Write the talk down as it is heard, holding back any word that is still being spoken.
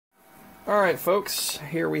Alright folks,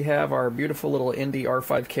 here we have our beautiful little Indy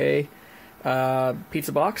R5K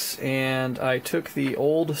pizza box, and I took the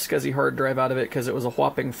old SCSI hard drive out of it because it was a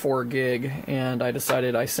whopping 4 gig, and I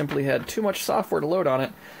decided I simply had too much software to load on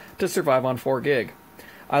it to survive on 4 gig.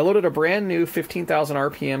 I loaded a brand new 15,000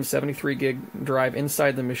 RPM 73 gig drive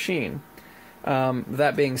inside the machine.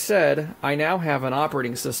 That being said, I now have an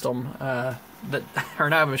operating system, or now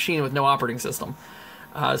have a machine with no operating system.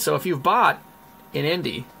 So if you've bought an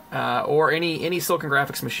Indy, or any Silicon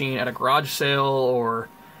Graphics machine at a garage sale, or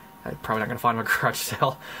I'm probably not going to find them at a garage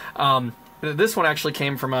sale. This one actually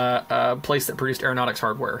came from a place that produced aeronautics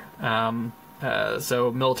hardware,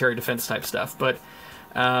 so military defense type stuff. But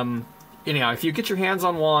anyhow, if you get your hands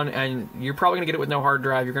on one, and you're probably going to get it with no hard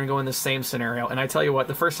drive, you're going to go in the same scenario. And I tell you what,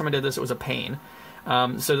 the first time I did this, it was a pain.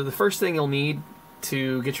 So the first thing you'll need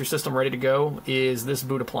to get your system ready to go is this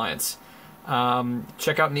boot appliance.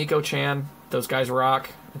 Check out Neko-chan. Those guys rock.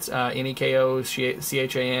 It's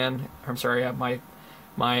Neko-chan. I'm sorry, my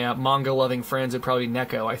manga-loving friends would probably be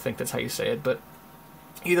Neko. I think that's how you say it. But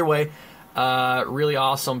either way, really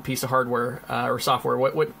awesome piece of hardware or software.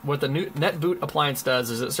 What the new Netboot appliance does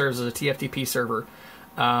is it serves as a TFTP server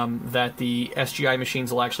that the SGI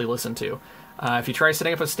machines will actually listen to. If you try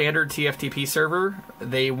setting up a standard TFTP server,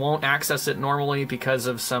 they won't access it normally because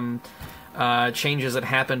of some changes that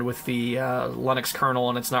happened with the Linux kernel,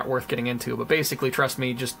 and it's not worth getting into. But basically, trust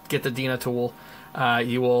me, just get the Dina tool.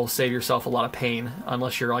 You will save yourself a lot of pain,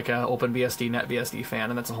 unless you're like a OpenBSD, NetBSD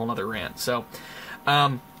fan, and that's a whole other rant. So,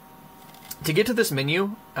 to get to this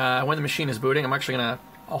menu, when the machine is booting, I'm actually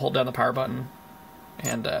I'll hold down the power button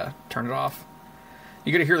and turn it off.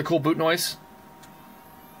 You're gonna hear the cool boot noise.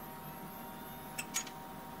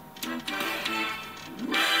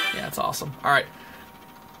 Yeah, it's awesome. All right.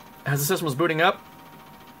 As the system is booting up,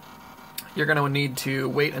 you're going to need to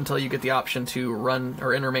wait until you get the option to run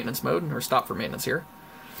or enter maintenance mode, or stop for maintenance here.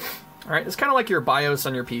 All right, it's kind of like your BIOS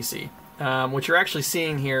on your PC. What you're actually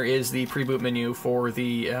seeing here is the pre-boot menu for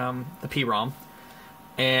the PROM,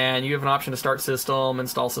 and you have an option to start system,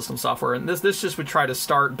 install system software, and this just would try to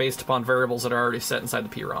start based upon variables that are already set inside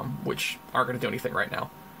the PROM, which aren't going to do anything right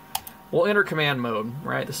now. We'll enter command mode,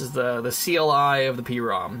 right? This is the CLI of the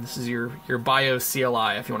PROM. This is your BIOS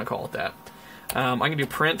CLI, if you want to call it that. I'm going to do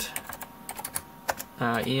print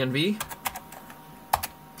env. These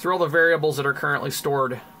are all the variables that are currently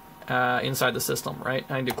stored inside the system, right?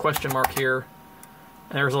 I can do question mark here,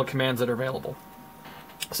 and there's all the commands that are available.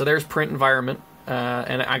 So there's print environment,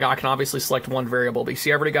 and I can obviously select one variable, but you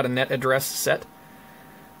see I've already got a net address set.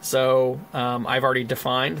 So I've already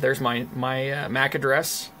defined, there's my MAC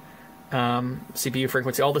address. CPU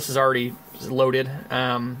frequency, all this is already loaded.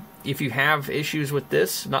 If you have issues with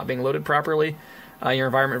this not being loaded properly, your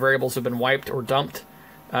environment variables have been wiped or dumped,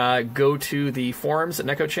 go to the forums at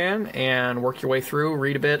Neko-chan and work your way through,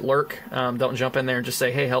 read a bit, lurk. Don't jump in there and just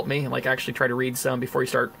say, hey, help me. Like, actually try to read some before you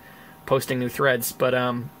start posting new threads. But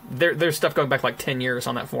there's stuff going back like 10 years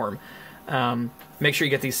on that forum. Make sure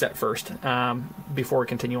you get these set first before we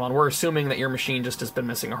continue on. We're assuming that your machine just has been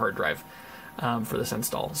missing a hard drive for this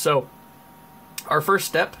install. So our first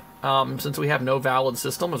step, since we have no valid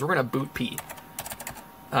system, is we're going to boot P.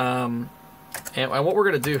 And what we're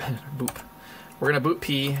going to do, we're going to boot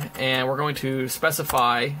P, and we're going to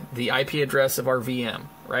specify the IP address of our VM,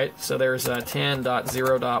 right? So there's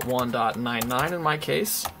 10.0.1.99 in my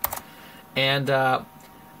case. And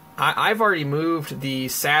I've already moved the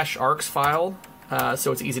 /ARIX file,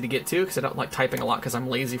 so it's easy to get to, because I don't like typing a lot because I'm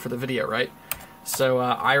lazy for the video, right? So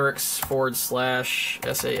IRIX /ARCS.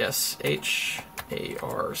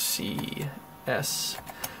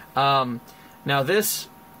 Now this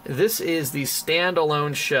is the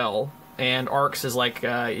standalone shell, and ARIX is like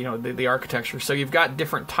the architecture. So you've got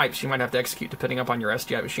different types you might have to execute depending upon your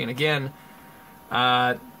SGI machine. Again,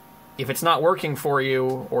 if it's not working for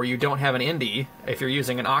you, or you don't have an Indy, if you're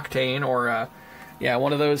using an Octane or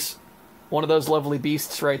one of those lovely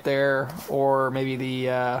beasts right there, or maybe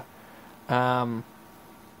the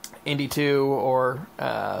Indy 2, or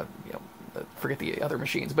forget the other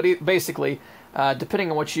machines. But basically,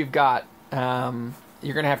 depending on what you've got,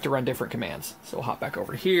 you're going to have to run different commands. So we'll hop back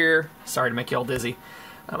over here. Sorry to make you all dizzy.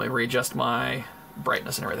 Let me readjust my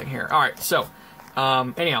brightness and everything here. All right, so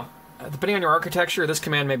anyhow, depending on your architecture, this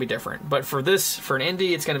command may be different. But for an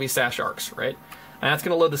Indy, it's going to be /ARIX, right? And that's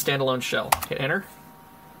going to load the standalone shell. Hit enter.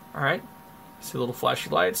 All right. See the little flashy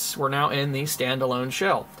lights? We're now in the standalone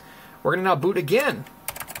shell. We're going to now boot again.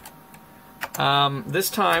 This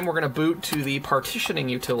time we're going to boot to the partitioning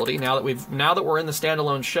utility. Now that we're in the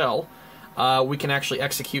standalone shell, we can actually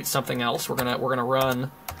execute something else. We're gonna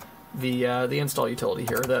run the install utility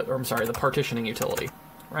here. The partitioning utility,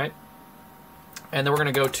 right? And then we're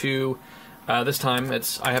going to go to, this time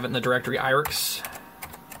I have it in the directory IRIX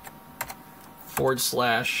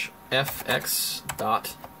 /fx.arcs,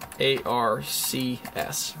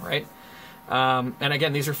 right? And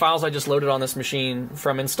again, these are files I just loaded on this machine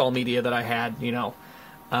from install media that I had, you know.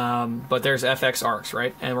 But there's fx.arcs,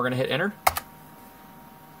 right? And we're going to hit enter.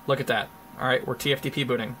 Look at that. All right, we're TFTP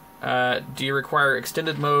booting. Do you require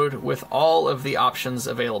extended mode with all of the options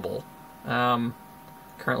available?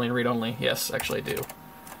 Currently in read-only. Yes, actually I do.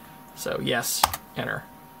 So yes, enter.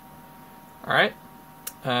 All right.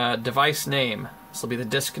 Device name. This will be the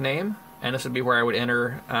disk name, and this would be where I would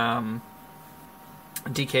enter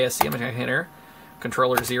DKSC. I'm going to hit enter.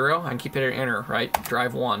 Controller 0. I can keep hitting enter, right?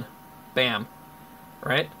 Drive 1. Bam.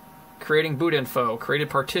 Right? Creating boot info. Created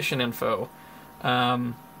partition info.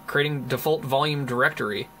 Creating default volume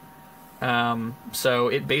directory. So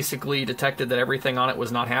it basically detected that everything on it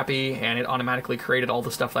was not happy, and it automatically created all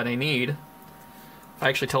the stuff that I need. If I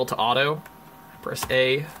actually tell it to auto, press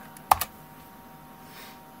A.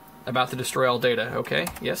 About to destroy all data. Okay,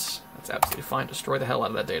 yes, that's absolutely fine. Destroy the hell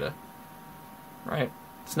out of that data. Right?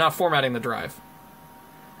 It's not formatting the drive.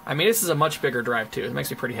 I mean, this is a much bigger drive, too. It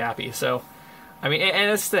makes me pretty happy. So, I mean,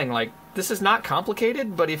 and this thing, like, this is not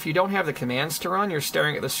complicated, but if you don't have the commands to run, you're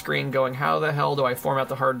staring at the screen going, how the hell do I format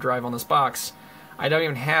the hard drive on this box? I don't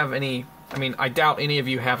even have any, I mean, I doubt any of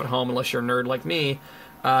you have at home, unless you're a nerd like me,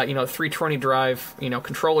 320 drive,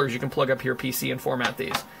 controllers you can plug up to your PC and format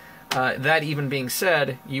these. That even being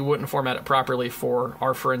said, you wouldn't format it properly for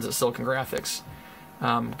our friends at Silicon Graphics.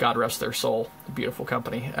 God rest their soul. Beautiful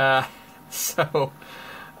company.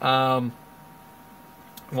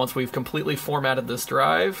 Once we've completely formatted this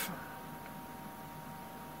drive...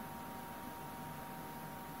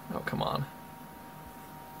 Oh, come on.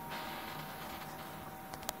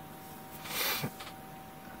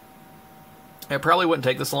 It probably wouldn't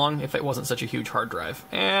take this long if it wasn't such a huge hard drive.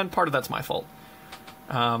 And part of that's my fault.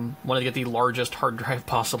 Wanted to get the largest hard drive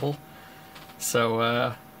possible.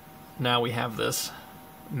 So now we have this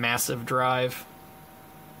massive drive.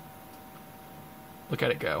 Look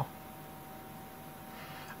at it go.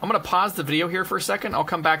 I'm going to pause the video here for a second. I'll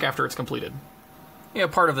come back after it's completed.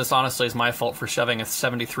 Part of this honestly is my fault for shoving a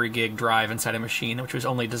 73 gig drive inside a machine, which was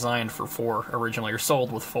only designed for 4 originally, or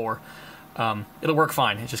sold with 4. It'll work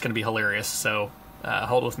fine. It's just going to be hilarious. So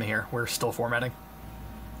hold with me here. We're still formatting.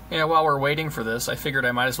 While we're waiting for this, I figured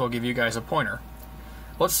I might as well give you guys a pointer.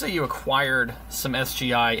 Let's say you acquired some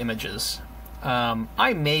SGI images.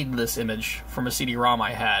 I made this image from a CD-ROM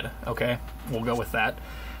I had, okay? We'll go with that.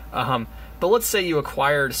 But let's say you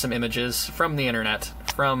acquired some images from the internet,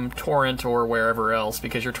 from torrent or wherever else,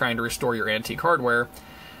 because you're trying to restore your antique hardware,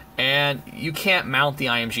 and you can't mount the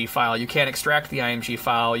IMG file, you can't extract the IMG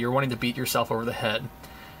file, you're wanting to beat yourself over the head.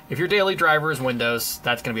 If your daily driver is Windows,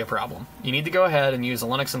 that's going to be a problem. You need to go ahead and use a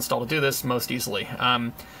Linux install to do this most easily.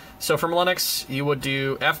 So from Linux, you would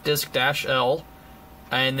do fdisk-l,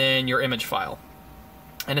 and then your image file.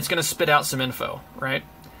 And it's going to spit out some info, right?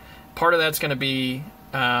 Part of that's going to be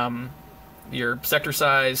your sector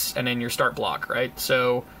size and then your start block, right?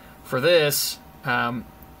 So for this, part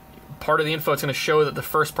of the info, it's going to show that the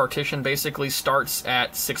first partition basically starts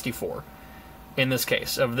at 64. In this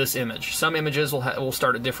case, of this image. Some images will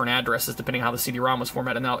start at different addresses depending on how the CD-ROM was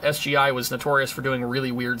formatted. Now, SGI was notorious for doing really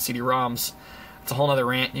weird CD-ROMs. It's a whole other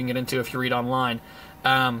rant you can get into if you read online.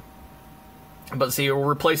 But see, it will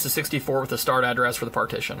replace the 64 with the start address for the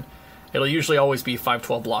partition. It'll usually always be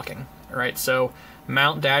 512 blocking. Alright, so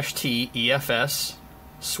mount-t EFS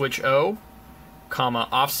switch O, comma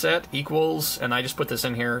offset equals, and I just put this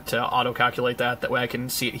in here to auto-calculate that. That way I can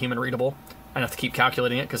see it human readable. I don't have to keep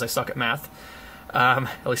calculating it because I suck at math.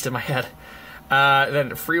 At least in my head. Then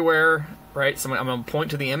freeware, right? So I'm going to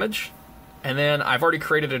point to the image, and then I've already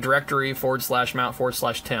created a directory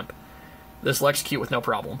 /mount/temp. This will execute with no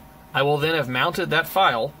problem. I will then have mounted that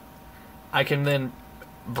file. I can then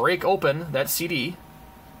break open that CD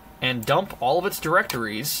and dump all of its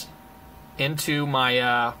directories into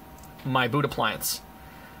my my boot appliance.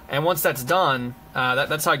 And once that's done,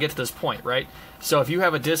 that's how I get to this point, right? So if you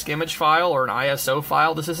have a disk image file or an ISO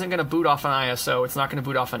file, this isn't going to boot off an ISO. It's not going to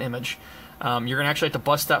boot off an image. You're going to actually have to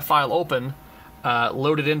bust that file open,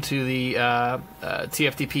 load it into the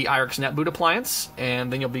TFTP IRIX Netboot appliance,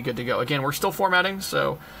 and then you'll be good to go. Again, we're still formatting,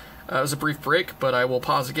 so it was a brief break, but I will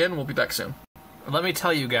pause again. We'll be back soon. Let me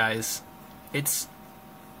tell you guys, it's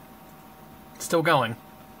still going.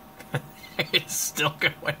 It's still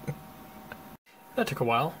going. That took a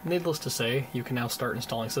while. Needless to say, you can now start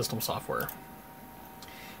installing system software.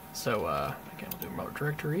 So, again, we'll do remote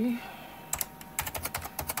directory.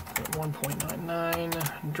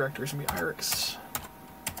 1.99, directories will be IRIX.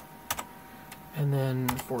 and then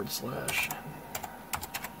 /.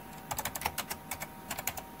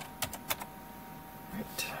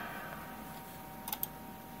 Right.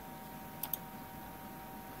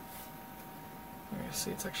 You see,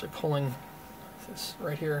 it's actually pulling this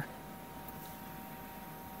right here.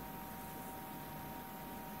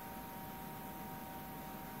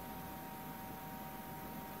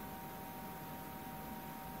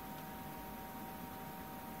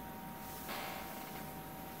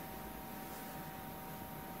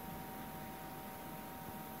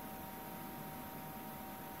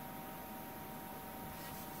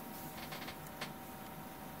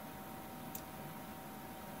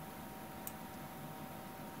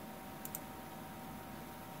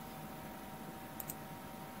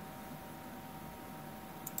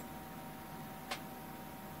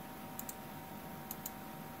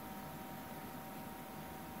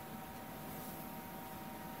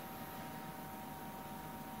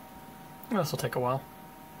 This will take a while.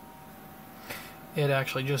 It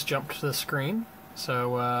actually just jumped to the screen,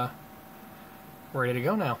 so ready to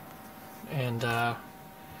go now. And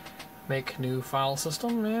make new file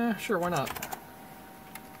system? Yeah, sure, why not?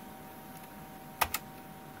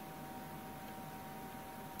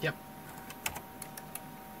 Yep.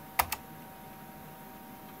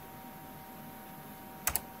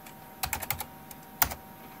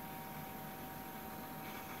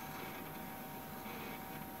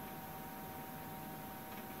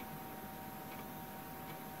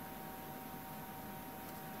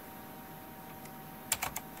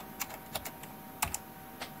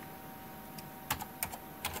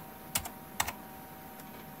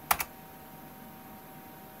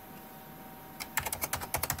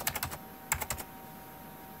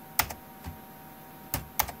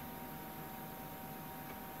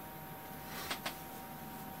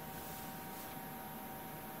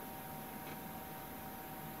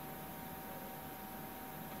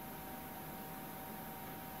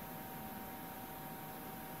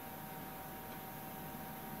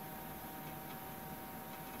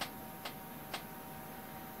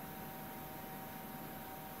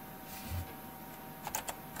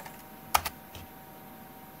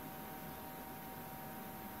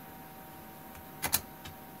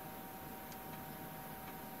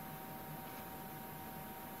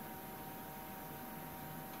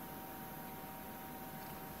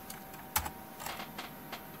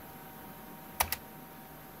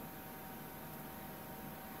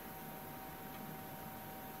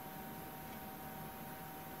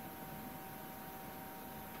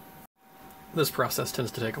 This process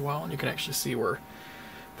tends to take a while, and you can actually see we're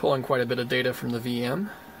pulling quite a bit of data from the VM,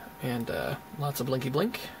 and lots of blinky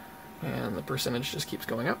blink, and the percentage just keeps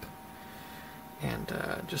going up, and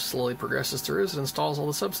just slowly progresses through as it installs all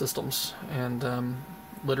the subsystems, and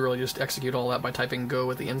literally just execute all that by typing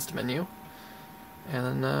go at the inst menu, and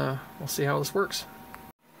then we'll see how this works.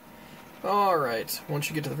 Alright, once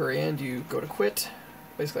you get to the very end, you go to quit.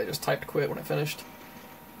 Basically I just typed quit when I finished,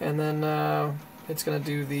 and then it's going to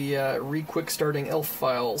do the re-quick starting ELF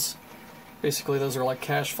files. Basically, those are like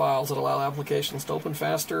cache files that allow applications to open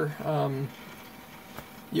faster.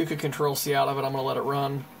 You could Control-C out of it. I'm going to let it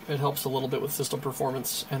run. It helps a little bit with system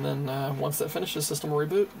performance. And then once that finishes, system will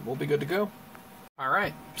reboot. We'll be good to go.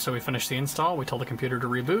 Alright, so we finished the install. We told the computer to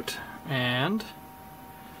reboot. And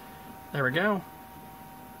there we go.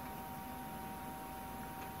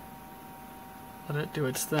 Let it do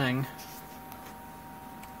its thing.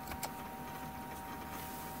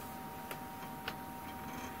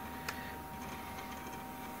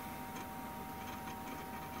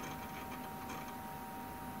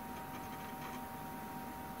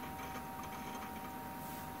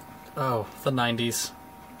 Oh, the 90s.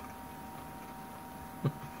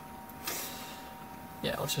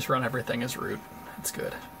 Yeah, let's just run everything as root. It's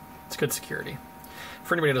good. It's good security.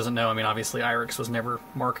 For anybody who doesn't know, I mean, obviously IRIX was never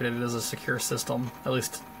marketed as a secure system, at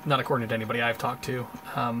least not according to anybody I've talked to.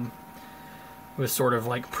 It was sort of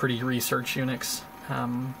like pretty research Unix.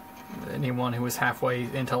 Anyone who was halfway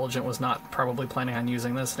intelligent was not probably planning on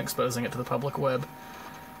using this and exposing it to the public web.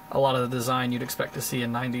 A lot of the design you'd expect to see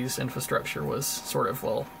in 90s infrastructure was sort of,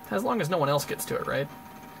 well, as long as no one else gets to it, right?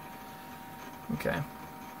 Okay.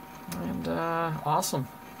 And, awesome.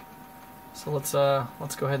 So let's go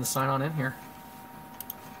ahead and sign on in here.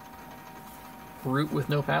 Root with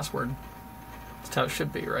no password. That's how it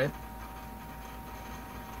should be, right?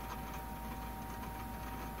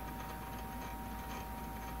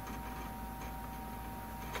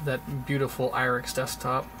 Look at that beautiful IRIX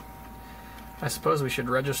desktop. I suppose we should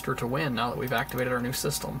register to win now that we've activated our new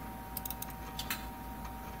system.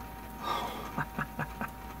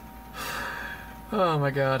 Oh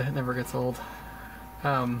my god, it never gets old.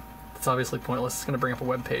 It's obviously pointless. It's going to bring up a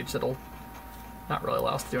web page that'll not really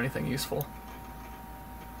allow us to do anything useful.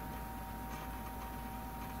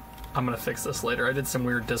 I'm going to fix this later. I did some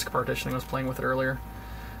weird disk partitioning. I was playing with it earlier.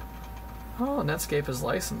 Oh, Netscape is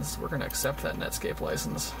licensed. We're going to accept that Netscape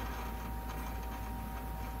license.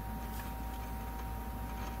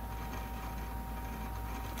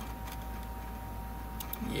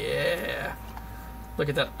 Yeah. Look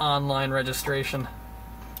at that online registration.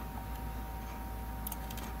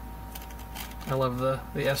 I love the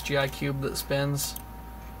SGI cube that spins.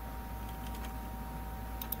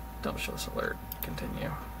 Don't show this alert. Continue.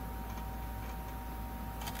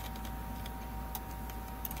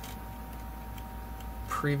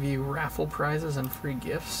 Preview raffle prizes and free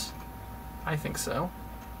gifts? I think so.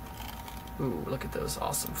 Ooh, look at those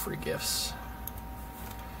awesome free gifts.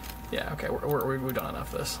 Yeah, okay, we've done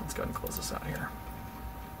enough of this. Let's go ahead and close this out here.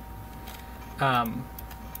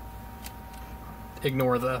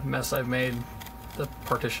 Ignore the mess I've made, the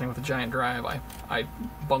partitioning with the giant drive. I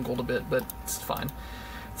bungled a bit, but it's fine.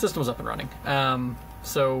 System's up and running.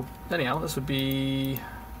 So anyhow, this would be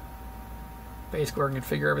basically where I can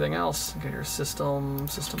configure everything else. Okay, here's system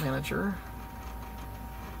manager.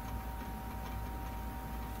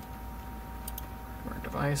 Network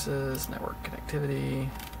devices, network connectivity,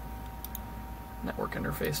 network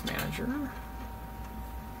interface manager.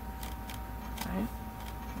 Right.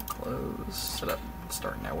 Close, set up,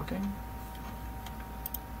 start networking.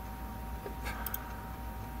 Yep.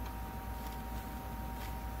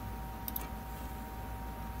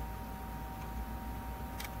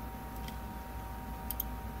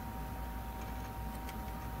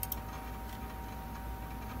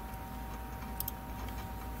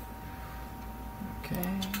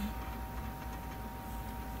 Okay.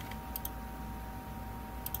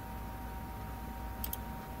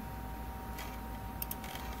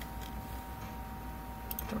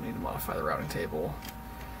 Don't need to modify the routing table.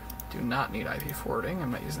 Do not need IP forwarding.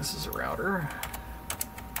 I'm not using this as a router.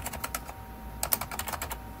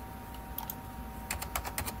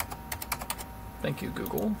 Thank you,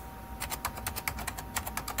 Google.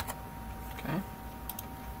 Okay.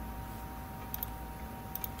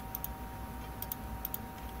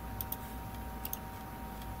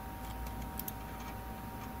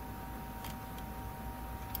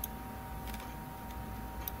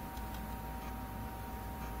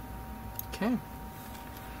 Okay,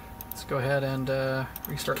 let's go ahead and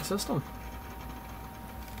restart the system.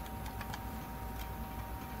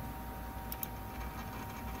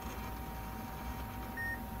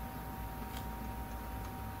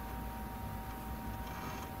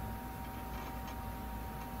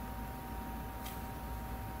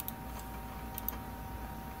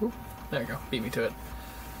 Ooh, there you go, beat me to it.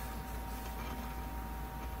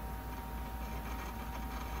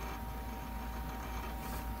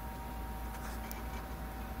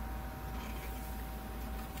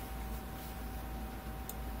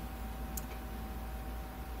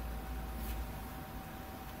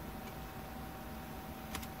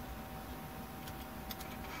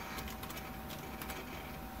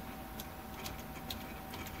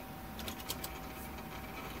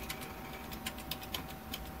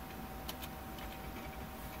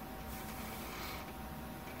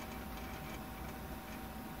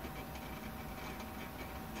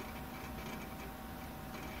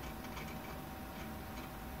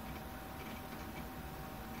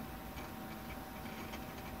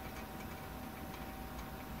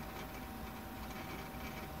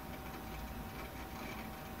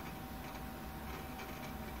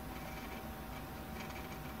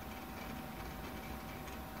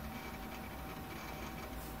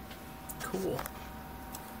 Cool. Go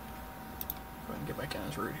ahead and get back in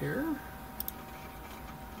as root here.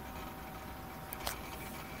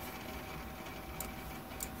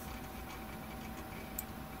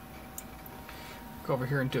 Go over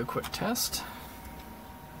here and do a quick test.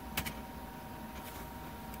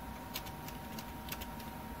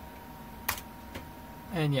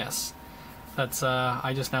 And yes, that's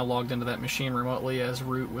I just now logged into that machine remotely as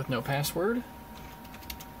root with no password.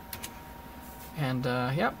 And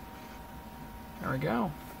yep. There we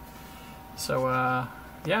go. So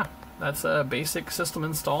yeah, that's a basic system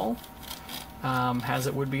install, as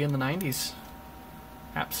it would be in the 90s.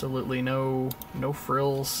 Absolutely no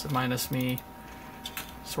frills, minus me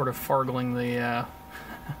sort of fargling the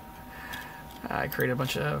I created a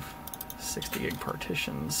bunch of 60 gig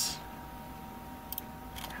partitions.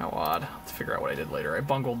 How odd. Let's figure out what I did later. I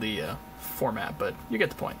bungled the format, but you get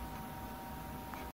the point.